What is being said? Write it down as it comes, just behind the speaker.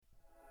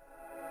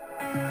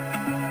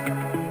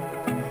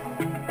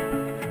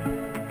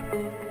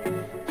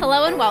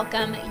Hello and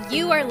welcome.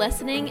 You are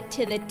listening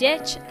to the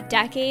Ditch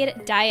Decade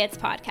Diets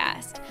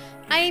podcast.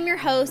 I am your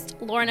host,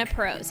 Lorna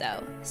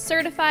Perozzo,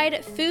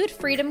 certified food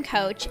freedom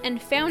coach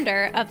and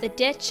founder of the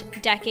Ditch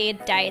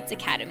Decade Diets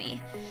Academy.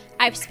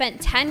 I've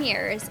spent 10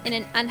 years in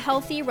an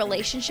unhealthy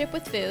relationship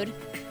with food,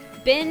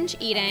 binge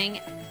eating,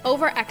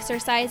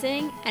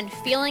 over-exercising, and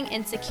feeling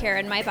insecure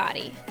in my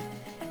body.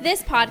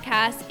 This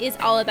podcast is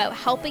all about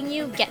helping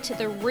you get to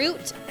the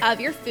root of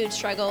your food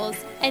struggles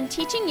and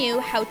teaching you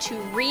how to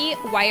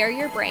rewire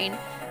your brain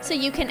so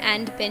you can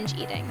end binge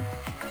eating.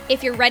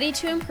 If you're ready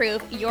to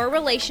improve your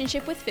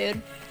relationship with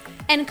food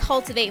and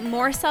cultivate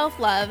more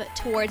self-love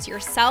towards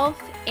yourself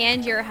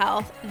and your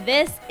health,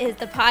 this is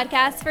the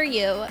podcast for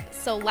you.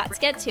 So let's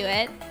get to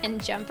it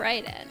and jump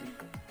right in.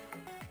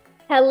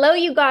 Hello,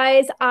 you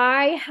guys.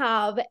 I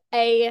have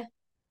a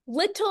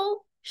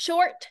little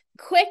short,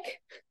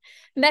 quick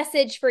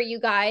message for you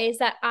guys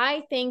that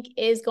I think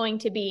is going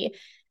to be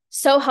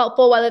so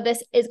helpful, whether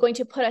this is going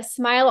to put a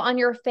smile on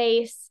your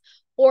face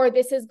or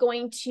this is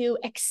going to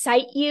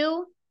excite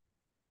you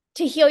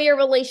to heal your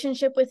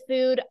relationship with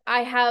food.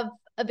 I have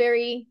a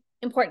very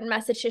important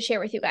message to share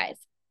with you guys.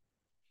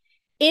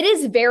 It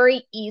is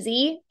very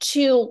easy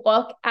to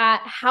look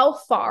at how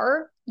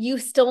far you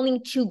still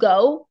need to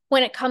go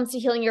when it comes to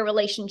healing your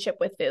relationship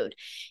with food.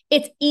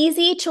 It's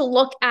easy to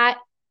look at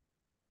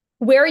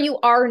where you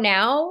are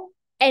now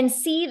and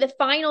see the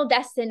final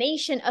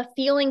destination of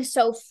feeling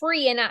so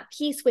free and at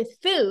peace with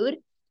food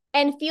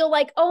and feel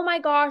like, oh my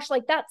gosh,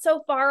 like that's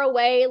so far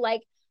away.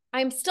 Like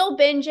I'm still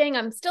binging.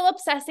 I'm still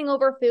obsessing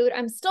over food.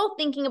 I'm still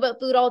thinking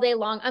about food all day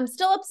long. I'm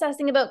still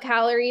obsessing about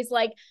calories.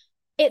 Like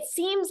it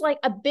seems like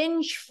a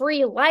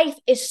binge-free life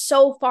is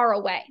so far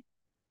away.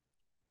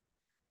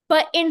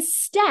 But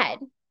instead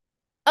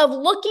of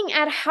looking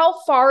at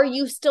how far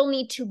you still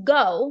need to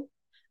go,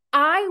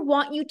 I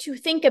want you to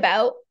think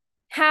about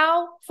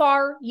how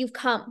far you've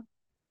come.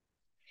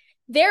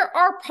 There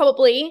are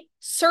probably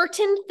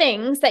certain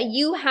things that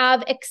you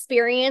have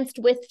experienced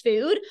with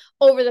food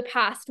over the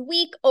past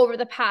week, over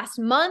the past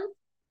month,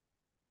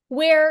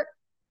 where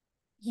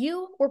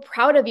you were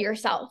proud of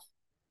yourself.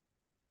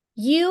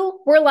 You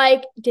were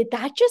like, did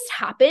that just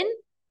happen?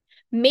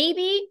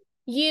 Maybe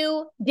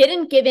you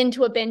didn't give in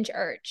to a binge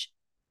urge.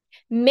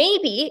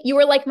 Maybe you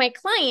were like my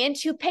client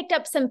who picked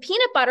up some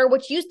peanut butter,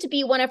 which used to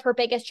be one of her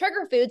biggest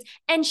trigger foods,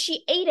 and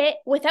she ate it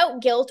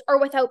without guilt or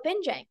without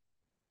binging.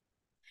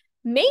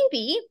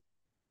 Maybe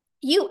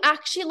you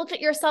actually looked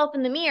at yourself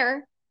in the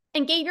mirror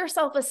and gave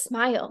yourself a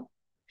smile.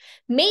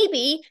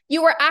 Maybe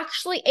you were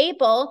actually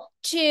able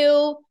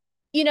to,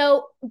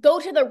 go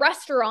to the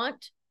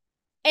restaurant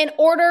and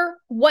order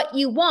what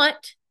you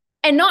want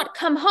and not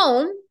come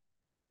home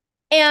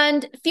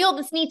and feel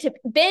this need to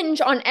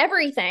binge on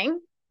everything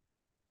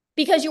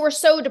because you were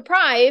so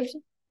deprived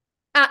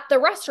at the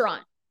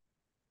restaurant.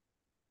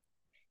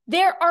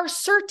 There are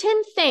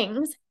certain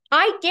things,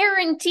 I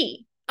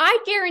guarantee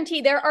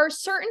there are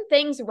certain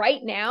things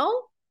right now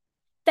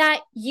that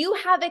you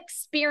have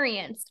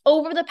experienced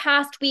over the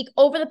past week,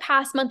 over the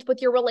past month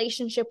with your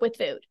relationship with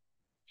food.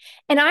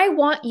 And I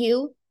want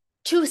you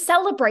to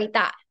celebrate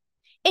that.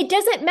 It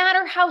doesn't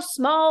matter how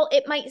small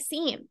it might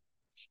seem.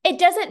 It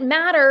doesn't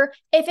matter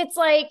if it's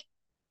like,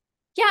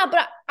 yeah,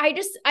 but I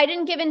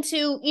didn't give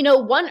into,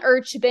 one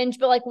urge to binge,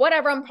 but like,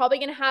 whatever, I'm probably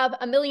going to have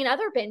a million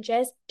other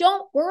binges.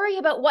 Don't worry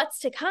about what's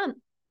to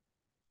come.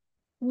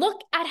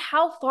 Look at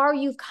how far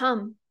you've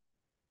come.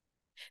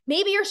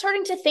 Maybe you're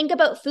starting to think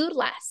about food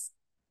less.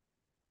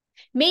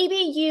 Maybe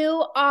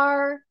you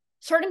are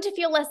starting to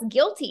feel less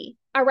guilty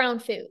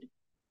around food.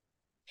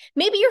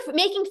 Maybe you're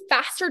making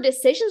faster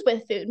decisions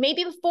with food.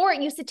 Maybe before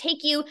it used to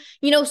take you,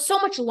 so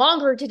much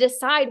longer to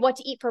decide what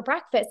to eat for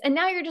breakfast. And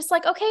now you're just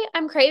like, okay,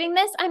 I'm craving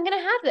this. I'm going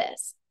to have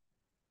this.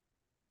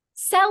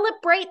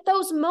 Celebrate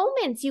those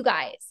moments, you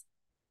guys.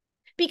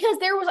 Because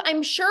there was,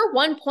 I'm sure,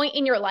 one point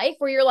in your life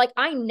where you're like,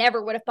 I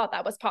never would have thought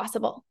that was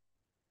possible.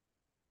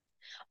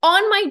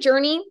 On my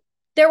journey,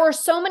 there were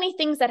so many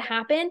things that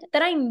happened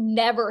that I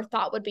never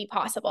thought would be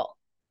possible.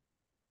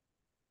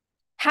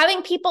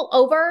 Having people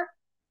over,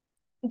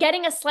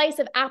 getting a slice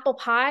of apple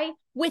pie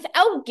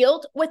without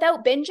guilt,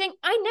 without binging,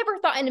 I never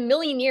thought in a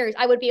million years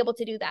I would be able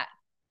to do that.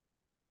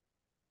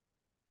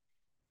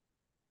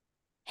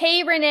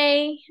 Hey,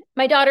 Renee,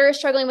 my daughter is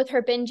struggling with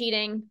her binge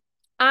eating.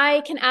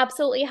 I can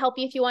absolutely help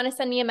you if you want to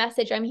send me a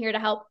message. I'm here to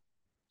help.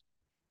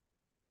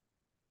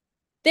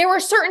 There were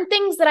certain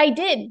things that I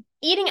did.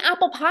 Eating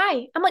apple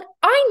pie. I'm like,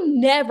 I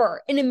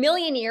never in a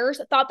million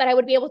years thought that I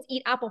would be able to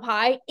eat apple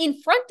pie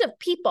in front of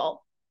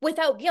people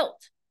without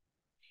guilt.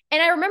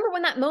 And I remember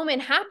when that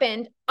moment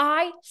happened,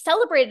 I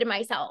celebrated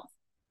myself.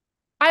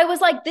 I was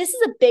like, this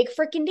is a big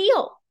freaking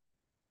deal.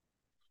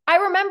 I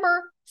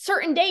remember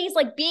certain days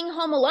like being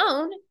home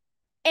alone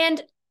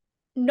and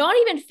not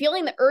even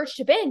feeling the urge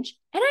to binge.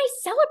 And I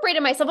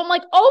celebrated myself. I'm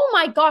like, oh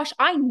my gosh,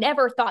 I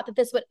never thought that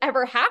this would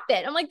ever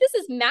happen. I'm like, this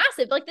is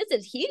massive. Like, this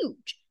is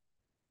huge.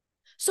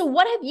 So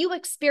what have you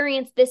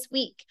experienced this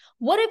week?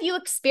 What have you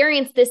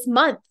experienced this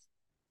month?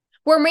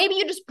 Where maybe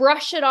you just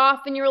brush it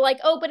off and you're like,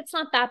 oh, but it's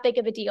not that big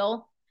of a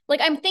deal. Like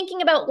I'm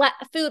thinking about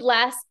food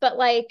less, but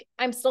like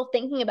I'm still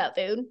thinking about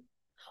food.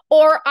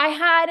 Or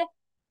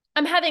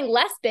I'm having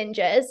less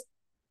binges,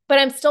 but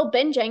I'm still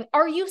binging.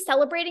 Are you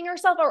celebrating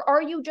yourself or are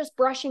you just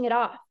brushing it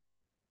off?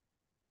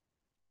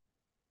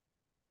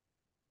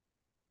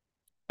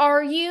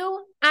 Are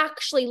you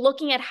actually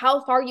looking at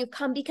how far you've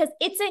come? Because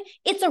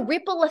it's a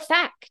ripple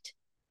effect.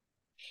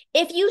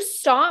 If you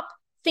stop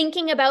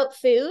thinking about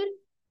food,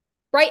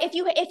 right? If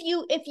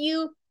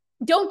you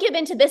don't give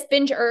into this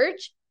binge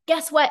urge,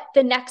 guess what?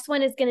 The next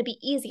one is going to be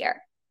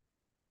easier.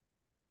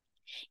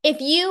 If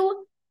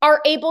you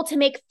are able to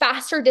make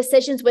faster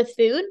decisions with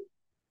food,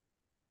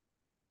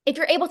 if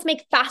you're able to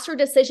make faster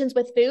decisions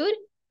with food,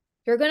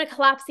 you're going to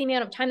collapse the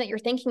amount of time that you're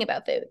thinking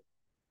about food.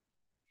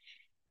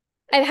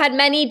 I've had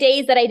many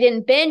days that I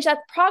didn't binge.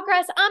 That's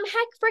progress.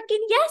 Heck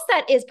freaking yes,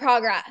 that is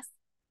progress.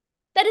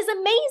 That is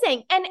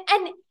amazing.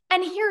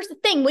 And here's the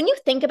thing. When you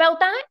think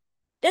about that,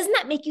 doesn't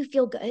that make you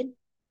feel good?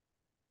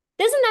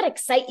 Doesn't that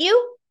excite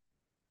you?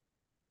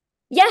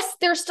 Yes,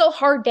 there's still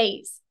hard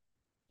days.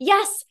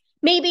 Yes,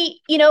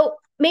 maybe the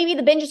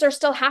binges are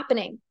still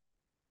happening.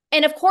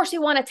 And of course we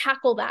want to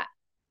tackle that.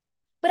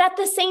 But at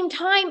the same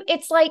time,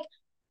 it's like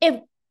if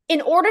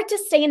in order to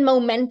stay in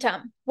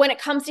momentum when it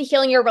comes to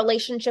healing your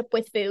relationship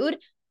with food,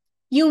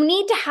 you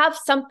need to have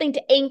something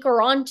to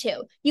anchor onto.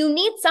 You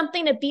need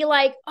something to be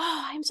like,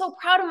 oh, I'm so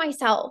proud of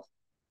myself.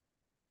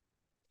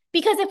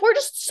 Because if we're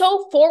just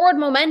so forward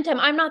momentum,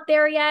 I'm not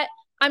there yet,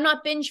 I'm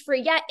not binge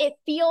free yet, it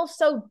feels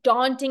so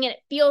daunting and it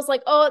feels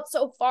like, oh, it's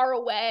so far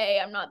away,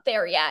 I'm not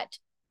there yet.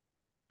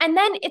 And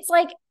then it's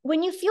like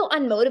when you feel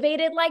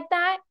unmotivated like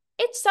that,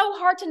 it's so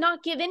hard to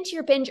not give into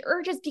your binge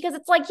urges because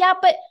it's like, yeah,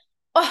 but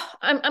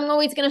I'm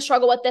always going to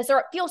struggle with this, or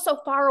it feels so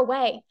far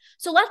away.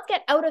 So let's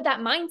get out of that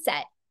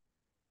mindset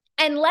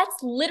and let's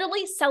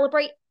literally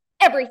celebrate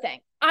everything.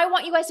 I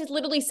want you guys to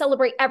literally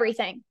celebrate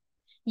everything.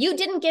 You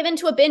didn't give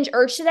into a binge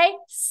urge today,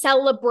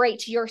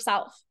 celebrate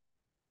yourself.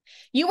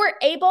 You were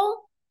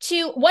able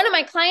to, one of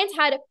my clients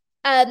had,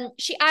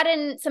 she added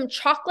in some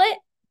chocolate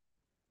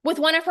with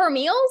one of her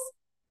meals.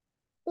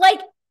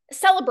 Like,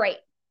 celebrate.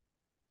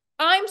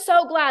 I'm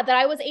so glad that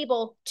I was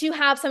able to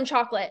have some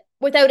chocolate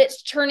without it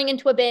turning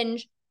into a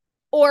binge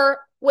or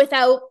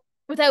without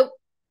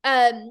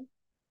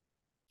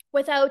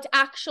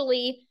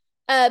actually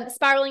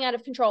spiraling out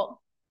of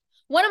control.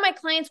 One of my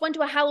clients went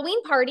to a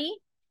Halloween party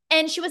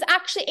and she was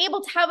actually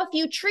able to have a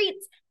few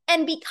treats.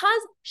 And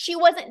because she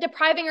wasn't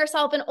depriving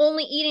herself and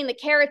only eating the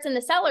carrots and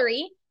the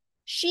celery,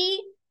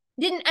 she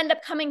didn't end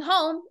up coming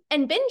home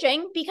and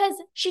binging because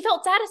she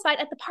felt satisfied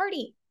at the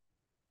party.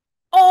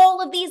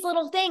 All of these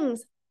little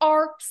things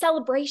are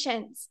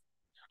celebrations.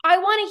 I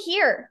want to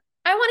hear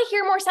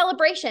more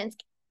celebrations.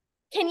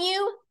 Can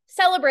you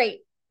celebrate?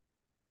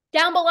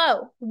 Down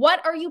below,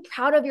 what are you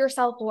proud of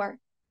yourself for?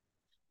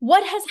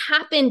 What has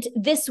happened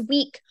this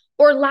week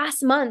or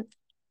last month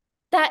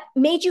that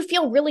made you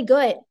feel really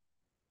good?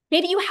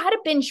 Maybe you had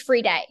a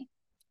binge-free day.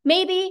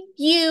 Maybe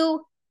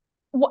you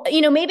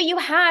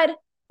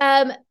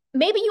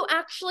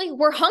actually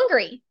were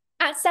hungry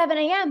at 7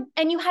 a.m.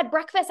 and you had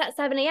breakfast at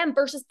 7 a.m.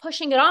 versus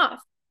pushing it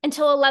off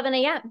until 11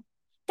 a.m.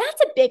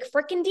 That's a big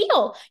freaking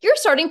deal. You're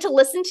starting to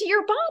listen to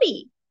your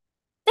body.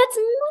 That's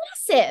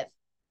massive.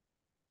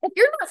 If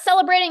you're not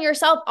celebrating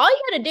yourself, all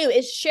you got to do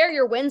is share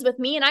your wins with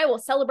me and I will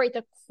celebrate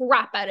the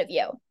crap out of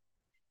you.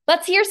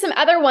 Let's hear some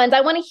other ones.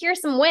 I want to hear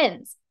some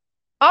wins.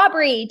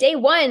 Aubrey, day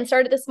 1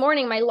 started this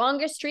morning. My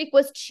longest streak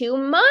was 2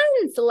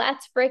 months.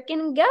 Let's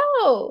freaking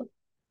go.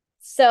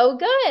 So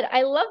good.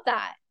 I love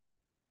that.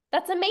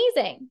 That's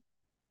amazing.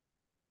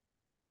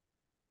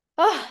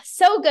 Oh,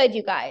 so good,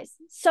 you guys.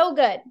 So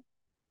good.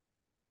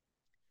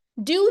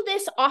 Do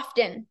this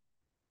often.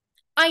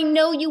 I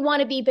know you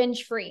want to be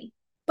binge free,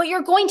 but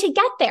you're going to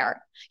get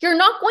there. You're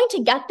not going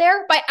to get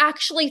there by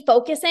actually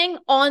focusing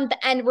on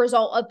the end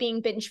result of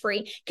being binge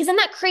free, because then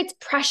that creates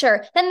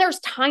pressure. Then there's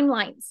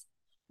timelines.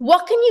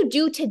 What can you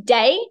do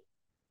today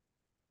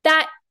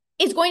that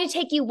is going to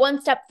take you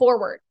one step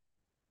forward?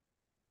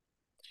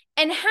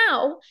 And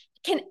how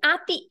can,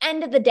 at the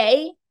end of the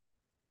day,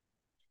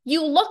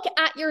 you look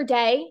at your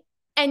day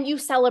and you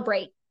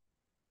celebrate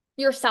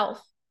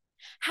yourself?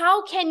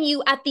 How can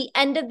you, at the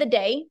end of the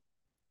day,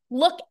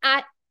 look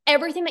at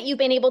everything that you've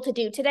been able to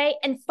do today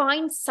and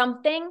find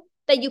something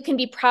that you can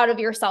be proud of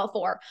yourself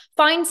for?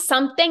 Find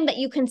something that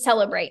you can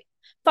celebrate.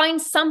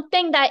 Find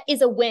something that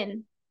is a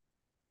win.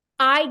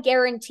 I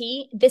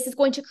guarantee this is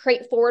going to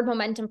create forward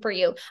momentum for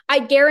you. I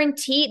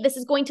guarantee this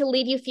is going to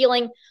leave you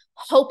feeling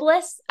hopeful,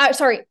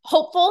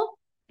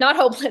 not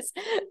hopeless.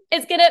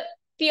 It's going to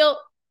feel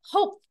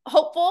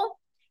hopeful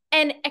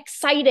and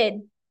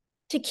excited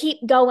to keep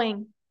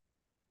going.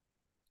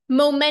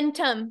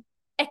 Momentum,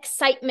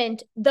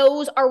 excitement,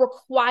 those are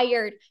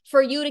required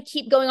for you to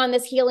keep going on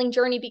this healing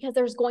journey, because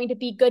there's going to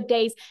be good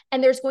days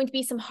and there's going to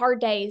be some hard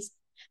days.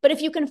 But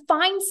if you can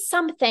find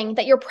something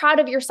that you're proud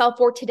of yourself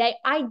for today,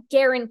 I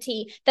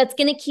guarantee that's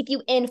going to keep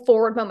you in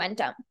forward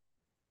momentum.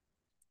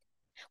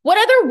 What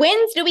other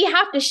wins do we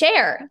have to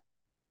share?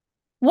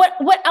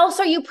 What else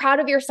are you proud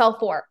of yourself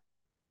for?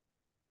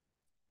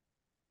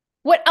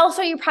 What else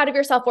are you proud of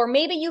yourself for?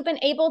 Maybe you've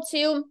been able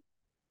to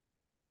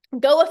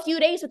go a few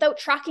days without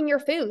tracking your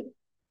food.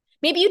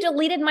 Maybe you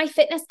deleted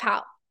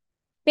MyFitnessPal.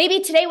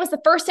 Maybe today was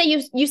the first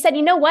day you said,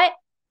 you know what?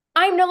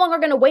 I'm no longer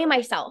going to weigh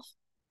myself.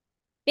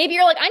 Maybe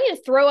you're like, I need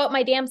to throw out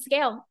my damn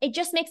scale. It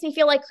just makes me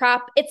feel like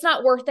crap. It's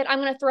not worth it. I'm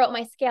going to throw out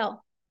my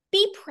scale.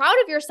 Be proud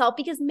of yourself,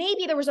 because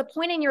maybe there was a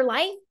point in your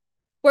life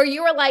where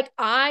you were like,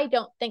 I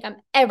don't think I'm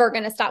ever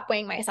going to stop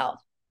weighing myself.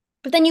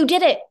 But then you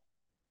did it.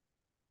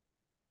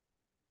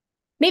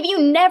 Maybe you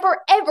never,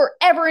 ever,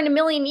 ever in a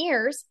million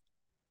years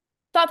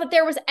thought that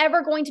there was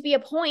ever going to be a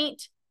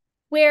point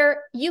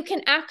where you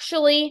can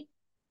actually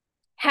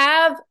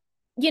have,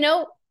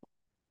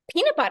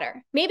 peanut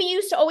butter. Maybe you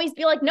used to always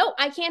be like, no,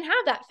 I can't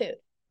have that food.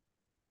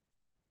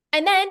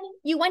 And then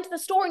you went to the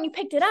store and you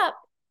picked it up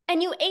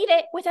and you ate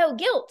it without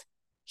guilt.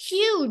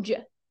 Huge,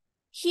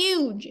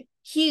 huge,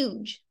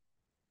 huge.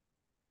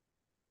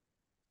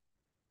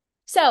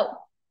 So,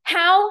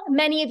 how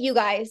many of you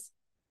guys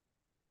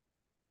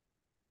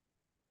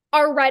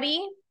are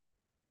ready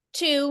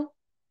to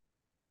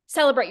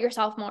celebrate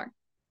yourself more?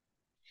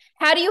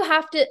 How do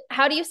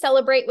you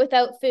celebrate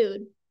without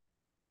food?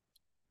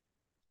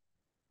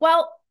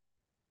 Well,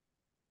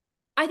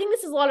 I think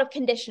this is a lot of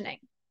conditioning.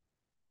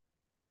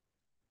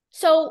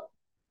 So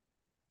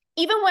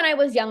even when I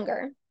was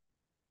younger,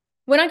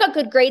 when I got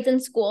good grades in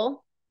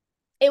school,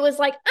 it was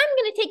like, I'm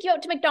going to take you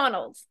out to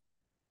McDonald's,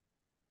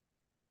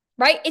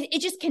 right?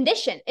 It's just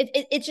conditioned.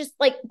 It's just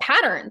like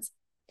patterns.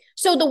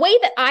 So the way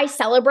that I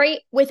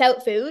celebrate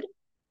without food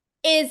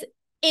is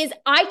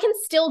I can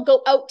still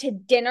go out to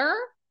dinner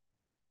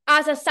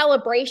as a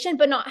celebration,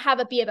 but not have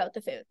it be about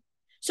the food.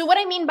 So what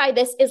I mean by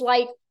this is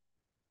like,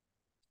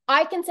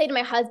 I can say to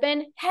my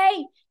husband,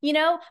 hey,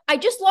 I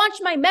just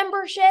launched my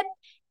membership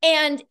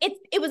and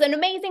it was an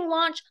amazing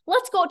launch.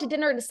 Let's go out to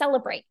dinner to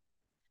celebrate.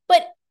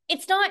 But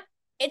it's not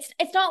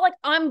like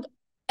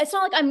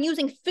I'm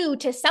using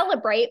food to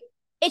celebrate.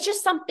 It's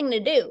just something to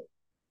do.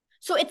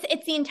 So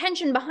it's the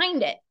intention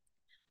behind it.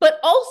 But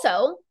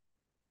also,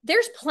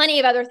 there's plenty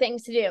of other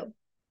things to do.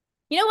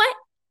 You know what?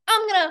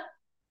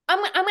 I'm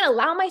gonna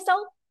allow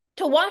myself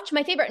to watch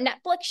my favorite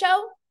Netflix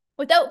show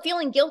without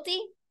feeling guilty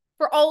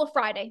for all of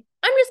Friday.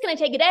 I'm just gonna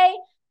take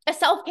a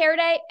self-care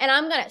day, and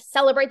I'm gonna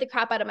celebrate the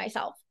crap out of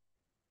myself.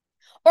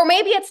 Or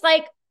maybe it's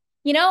like,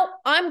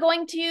 I'm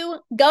going to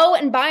go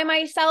and buy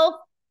myself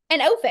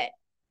an outfit.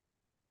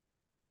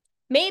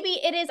 Maybe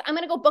it is, I'm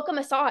gonna go book a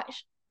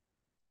massage.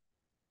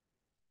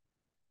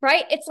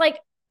 Right? It's like,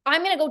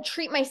 I'm gonna go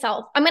treat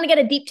myself. I'm gonna get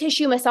a deep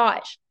tissue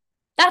massage.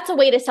 That's a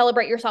way to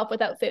celebrate yourself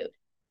without food.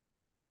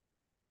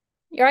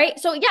 Right?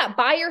 So yeah,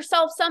 buy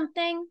yourself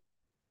something,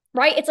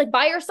 right? It's like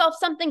buy yourself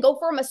something, go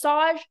for a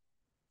massage.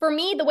 For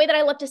me, the way that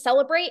I love to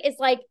celebrate is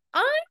like,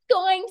 I'm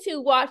going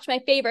to watch my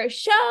favorite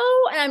show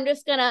and I'm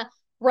just gonna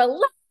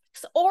relax,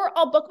 or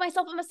I'll book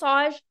myself a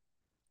massage,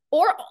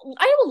 or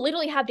I will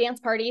literally have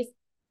dance parties.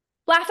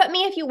 Laugh at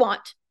me if you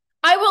want.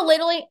 I will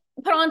literally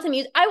put on some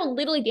music. I will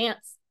literally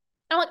dance.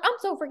 I'm like, I'm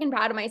so freaking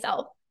proud of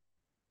myself.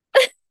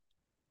 That's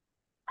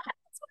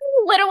what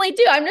I literally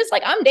do. I'm just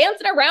like, I'm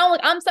dancing around.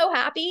 Like, I'm so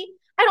happy.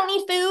 I don't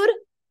need food.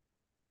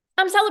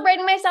 I'm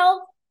celebrating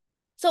myself.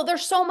 So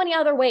there's so many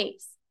other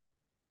ways.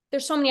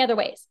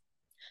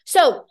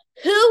 So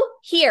who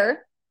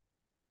here,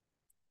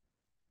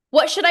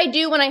 what should I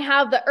do when I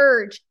have the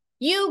urge?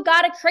 You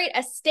got to create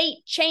a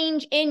state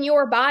change in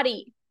your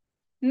body.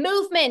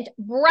 Movement,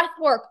 breath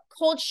work,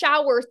 cold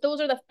showers,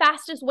 those are the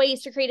fastest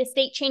ways to create a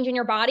state change in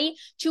your body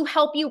to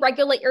help you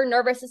regulate your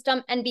nervous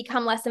system and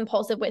become less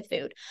impulsive with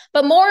food.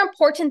 But more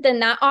important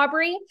than that,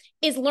 Aubrey,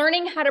 is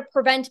learning how to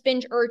prevent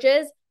binge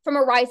urges from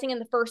arising in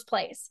the first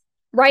place,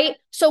 right?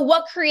 So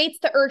what creates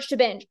the urge to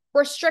binge?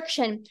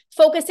 Restriction,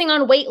 focusing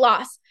on weight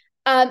loss,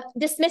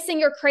 dismissing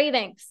your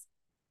cravings,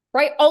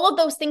 right? All of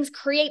those things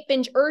create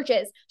binge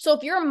urges. So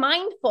if you're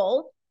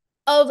mindful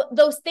of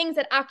those things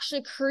that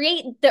actually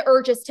create the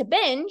urges to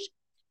binge,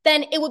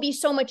 then it would be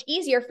so much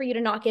easier for you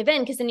to not give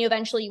in, because then you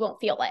won't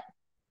feel it.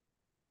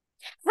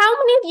 How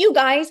many of you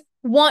guys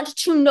want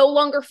to no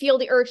longer feel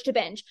the urge to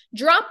binge?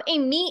 Drop a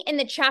me in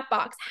the chat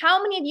box.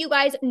 How many of you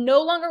guys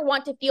no longer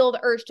want to feel the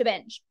urge to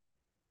binge?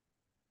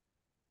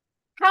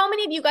 How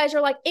many of you guys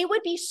are like, it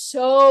would be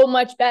so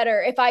much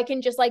better if I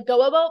can just like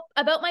go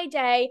about my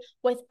day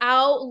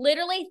without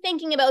literally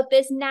thinking about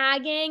this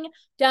nagging,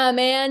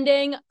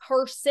 demanding,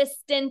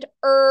 persistent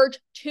urge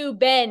to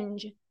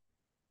binge?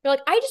 You're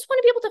like, I just want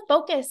to be able to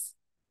focus.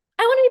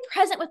 I want to be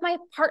present with my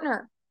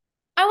partner.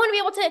 I want to be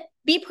able to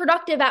be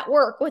productive at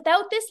work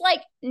without this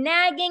like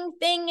nagging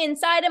thing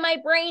inside of my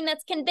brain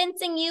that's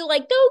convincing you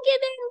like, go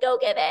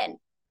give in.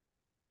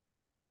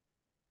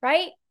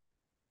 Right?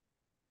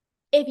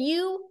 If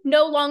you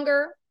no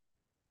longer,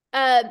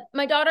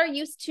 my daughter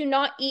used to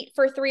not eat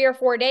for 3 or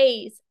 4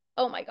 days.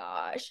 Oh my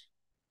gosh.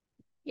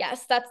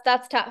 Yes, that's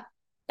tough.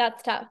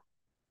 That's tough.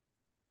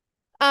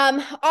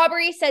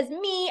 Aubrey says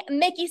me,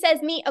 Mickey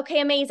says me.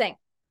 Okay, amazing.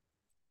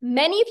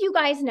 Many of you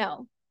guys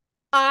know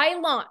I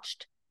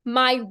launched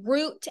my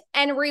Root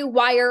and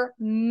Rewire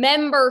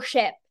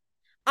membership.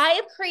 I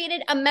have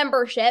created a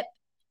membership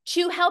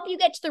to help you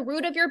get to the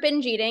root of your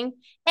binge eating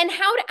and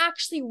how to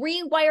actually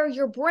rewire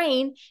your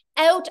brain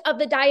out of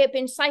the diet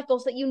binge cycle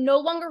so that you no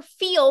longer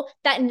feel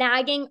that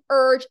nagging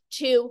urge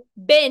to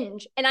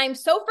binge. And I'm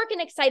so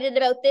freaking excited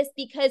about this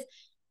because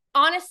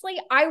honestly,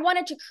 I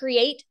wanted to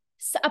create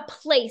a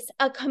place,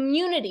 a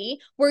community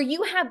where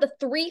you have the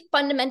 3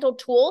 fundamental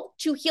tools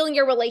to healing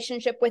your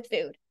relationship with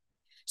food.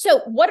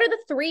 So what are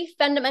the 3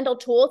 fundamental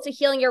tools to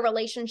healing your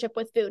relationship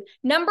with food?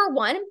 Number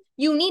 1,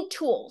 you need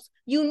tools.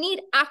 You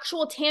need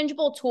actual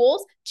tangible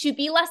tools to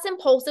be less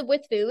impulsive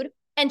with food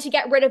and to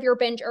get rid of your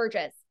binge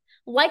urges.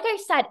 Like I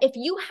said, if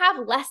you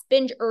have less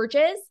binge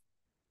urges,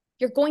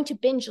 you're going to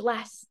binge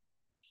less.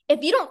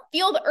 If you don't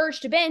feel the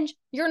urge to binge,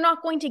 you're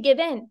not going to give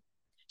in.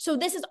 So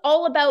this is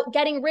all about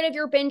getting rid of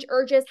your binge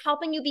urges,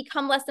 helping you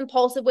become less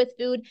impulsive with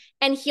food,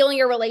 and healing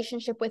your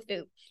relationship with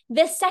food.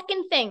 The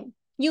second thing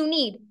you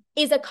need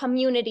is a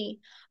community.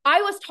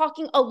 I was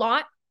talking a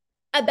lot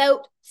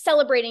about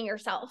celebrating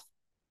yourself.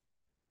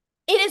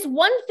 It is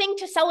one thing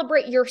to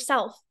celebrate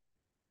yourself,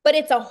 but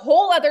it's a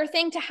whole other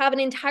thing to have an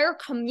entire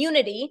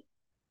community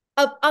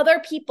of other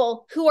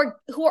people who are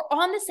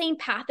on the same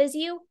path as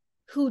you,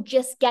 who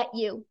just get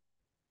you.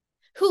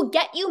 Who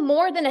get you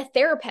more than a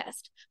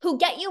therapist, who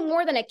get you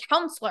more than a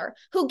counselor,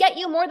 who get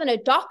you more than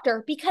a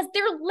doctor because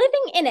they're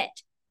living in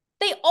it.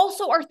 They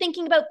also are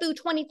thinking about food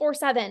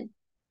 24/7.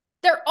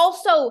 They're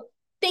also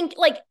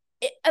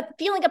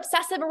feeling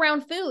obsessive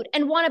around food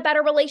and want a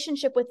better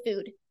relationship with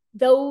food.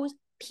 Those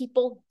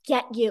people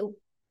get you.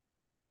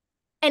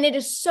 And it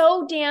is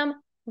so damn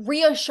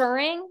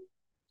reassuring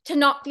to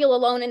not feel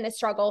alone in this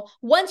struggle.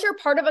 Once you're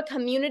part of a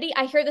community,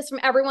 I hear this from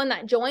everyone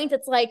that joins,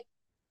 it's like,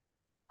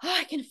 oh,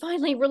 I can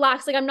finally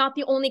relax. Like I'm not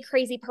the only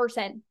crazy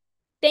person.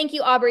 Thank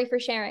you, Aubrey, for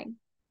sharing.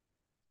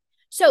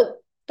 So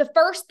the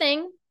first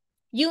thing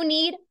you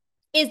need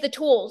is the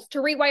tools to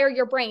rewire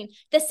your brain.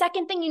 The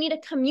second thing, you need a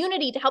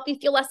community to help you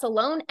feel less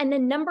alone. And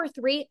then number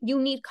 3, you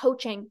need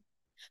coaching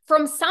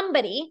from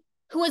somebody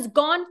who has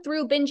gone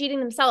through binge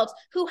eating themselves,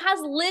 who has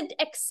lived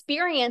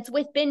experience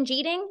with binge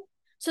eating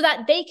so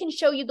that they can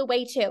show you the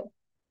way too.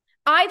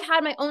 I've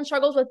had my own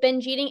struggles with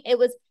binge eating. It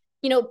was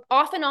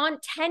off and on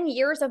 10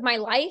 years of my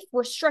life,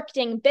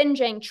 restricting,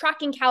 binging,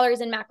 tracking calories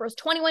and macros,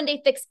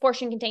 21-day fixed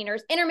portion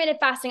containers, intermittent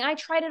fasting. I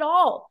tried it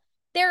all.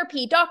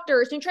 Therapy,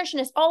 doctors,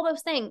 nutritionists, all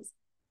those things.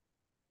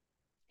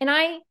 And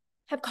I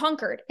have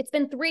conquered. It's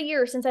been 3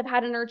 years since I've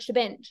had an urge to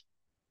binge.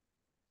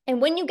 And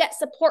when you get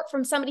support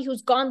from somebody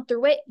who's gone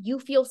through it, you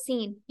feel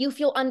seen. You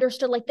feel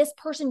understood. Like this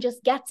person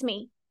just gets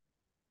me.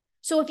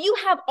 So if you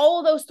have all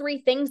of those 3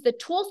 things, the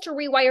tools to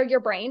rewire your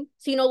brain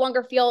so you no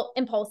longer feel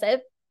impulsive,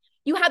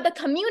 you have the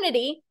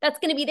community that's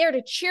going to be there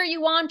to cheer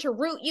you on, to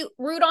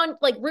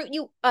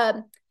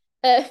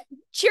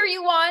cheer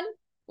you on,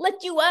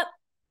 lift you up,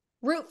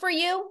 root for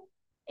you,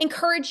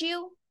 encourage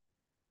you.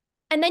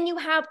 And then you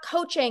have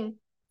coaching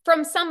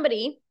from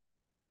somebody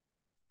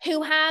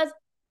who has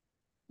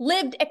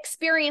lived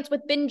experience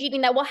with binge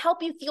eating that will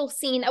help you feel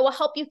seen, that will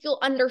help you feel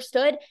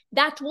understood.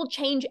 That will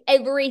change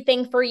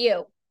everything for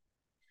you.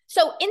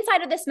 So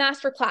inside of this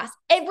masterclass,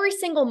 every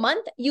single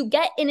month, you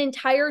get an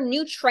entire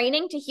new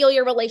training to heal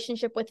your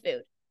relationship with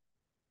food.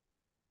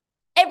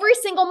 Every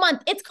single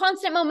month, it's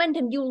constant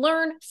momentum. You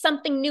learn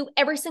something new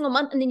every single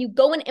month, and then you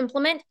go and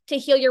implement to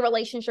heal your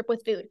relationship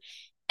with food.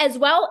 As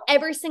well,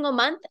 every single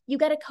month, you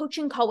get a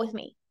coaching call with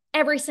me.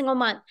 Every single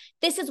month.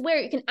 This is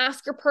where you can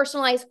ask your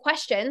personalized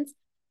questions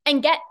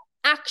and get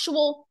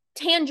actual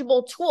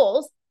tangible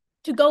tools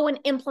to go and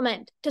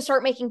implement to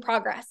start making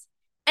progress.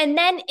 And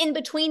then in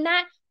between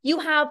that, you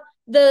have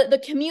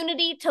the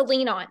community to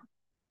lean on.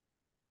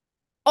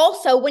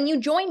 Also, when you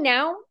join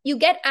now, you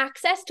get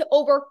access to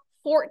over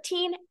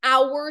 14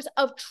 hours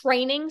of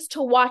trainings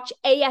to watch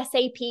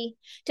ASAP,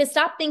 to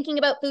stop thinking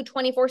about food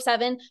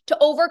 24/7, to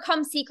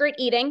overcome secret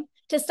eating,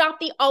 to stop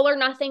the all or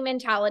nothing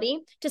mentality,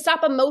 to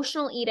stop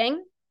emotional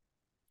eating,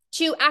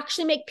 to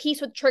actually make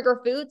peace with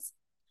trigger foods,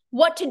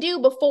 what to do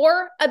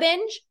before a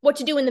binge, what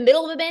to do in the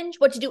middle of a binge,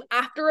 what to do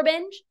after a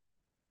binge.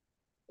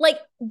 Like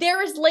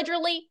there is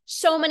literally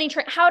so many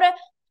how to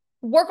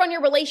work on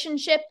your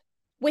relationship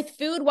with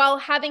food while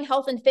having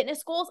health and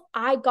fitness goals.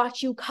 I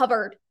got you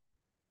covered.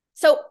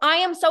 So I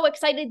am so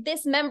excited.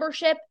 This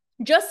membership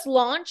just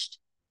launched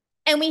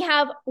and we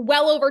have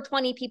well over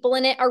 20 people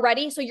in it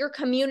already. So your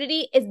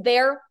community is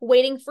there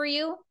waiting for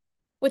you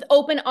with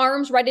open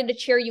arms, ready to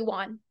cheer you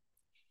on.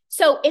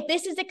 So if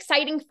this is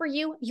exciting for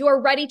you, you are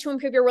ready to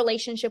improve your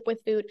relationship with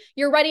food.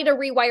 You're ready to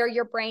rewire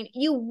your brain.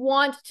 You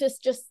want to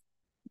just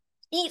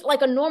eat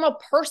like a normal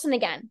person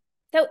again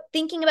without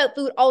thinking about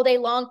food all day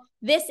long.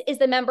 This is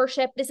the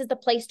membership. This is the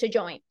place to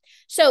join.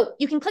 So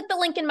you can click the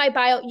link in my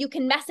bio. You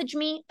can message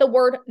me the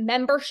word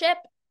membership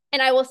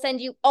and I will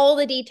send you all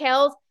the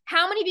details.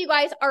 How many of you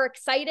guys are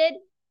excited?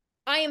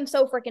 I am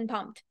so freaking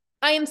pumped.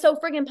 I am so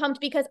freaking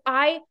pumped because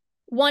I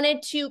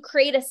wanted to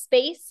create a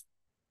space.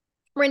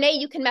 Renee,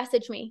 you can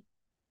message me.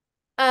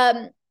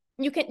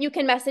 You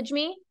can message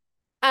me.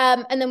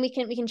 And then we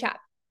can chat.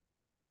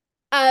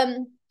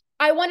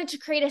 I wanted to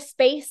create a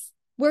space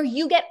where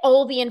you get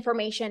all the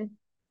information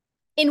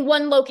in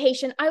one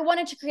location. I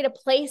wanted to create a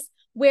place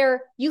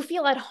where you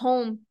feel at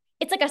home.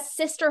 It's like a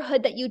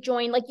sisterhood that you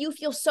join. Like you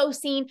feel so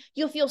seen.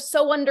 You feel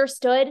so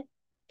understood.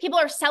 People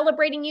are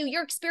celebrating you.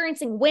 You're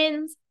experiencing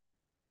wins.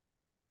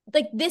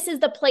 Like this is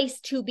the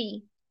place to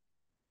be.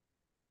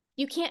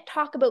 You can't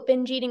talk about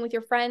binge eating with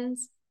your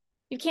friends.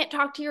 You can't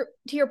talk to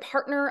your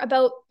partner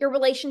about your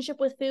relationship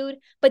with food,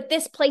 but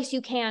this place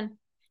you can.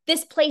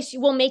 This place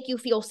will make you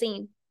feel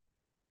seen.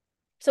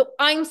 So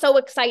I'm so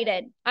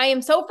excited. I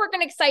am so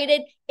freaking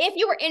excited. If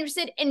you are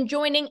interested in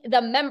joining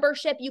the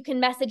membership, you can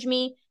message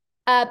me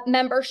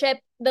membership.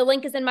 The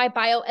link is in my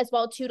bio as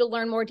well too to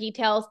learn more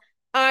details.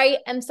 I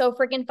am so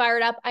freaking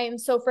fired up. I am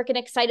so freaking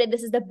excited.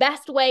 This is the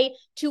best way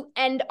to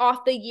end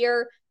off the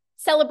year,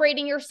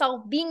 celebrating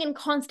yourself, being in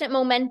constant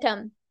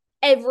momentum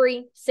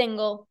every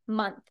single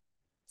month.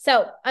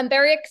 So I'm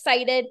very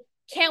excited.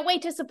 Can't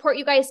wait to support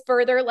you guys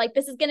further. Like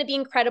this is going to be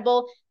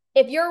incredible.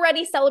 If you're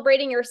already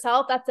celebrating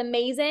yourself, that's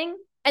amazing.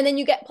 And then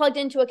you get plugged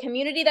into a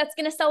community that's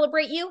going to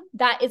celebrate you.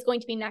 That is going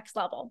to be next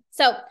level.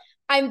 So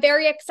I'm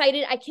very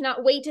excited. I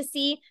cannot wait to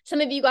see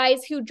some of you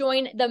guys who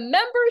join the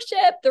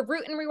membership, the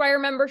Root and Rewire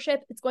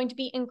membership. It's going to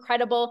be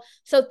incredible.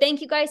 So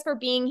thank you guys for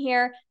being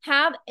here.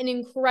 Have an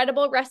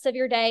incredible rest of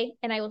your day,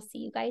 and I will see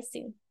you guys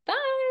soon.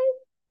 Bye.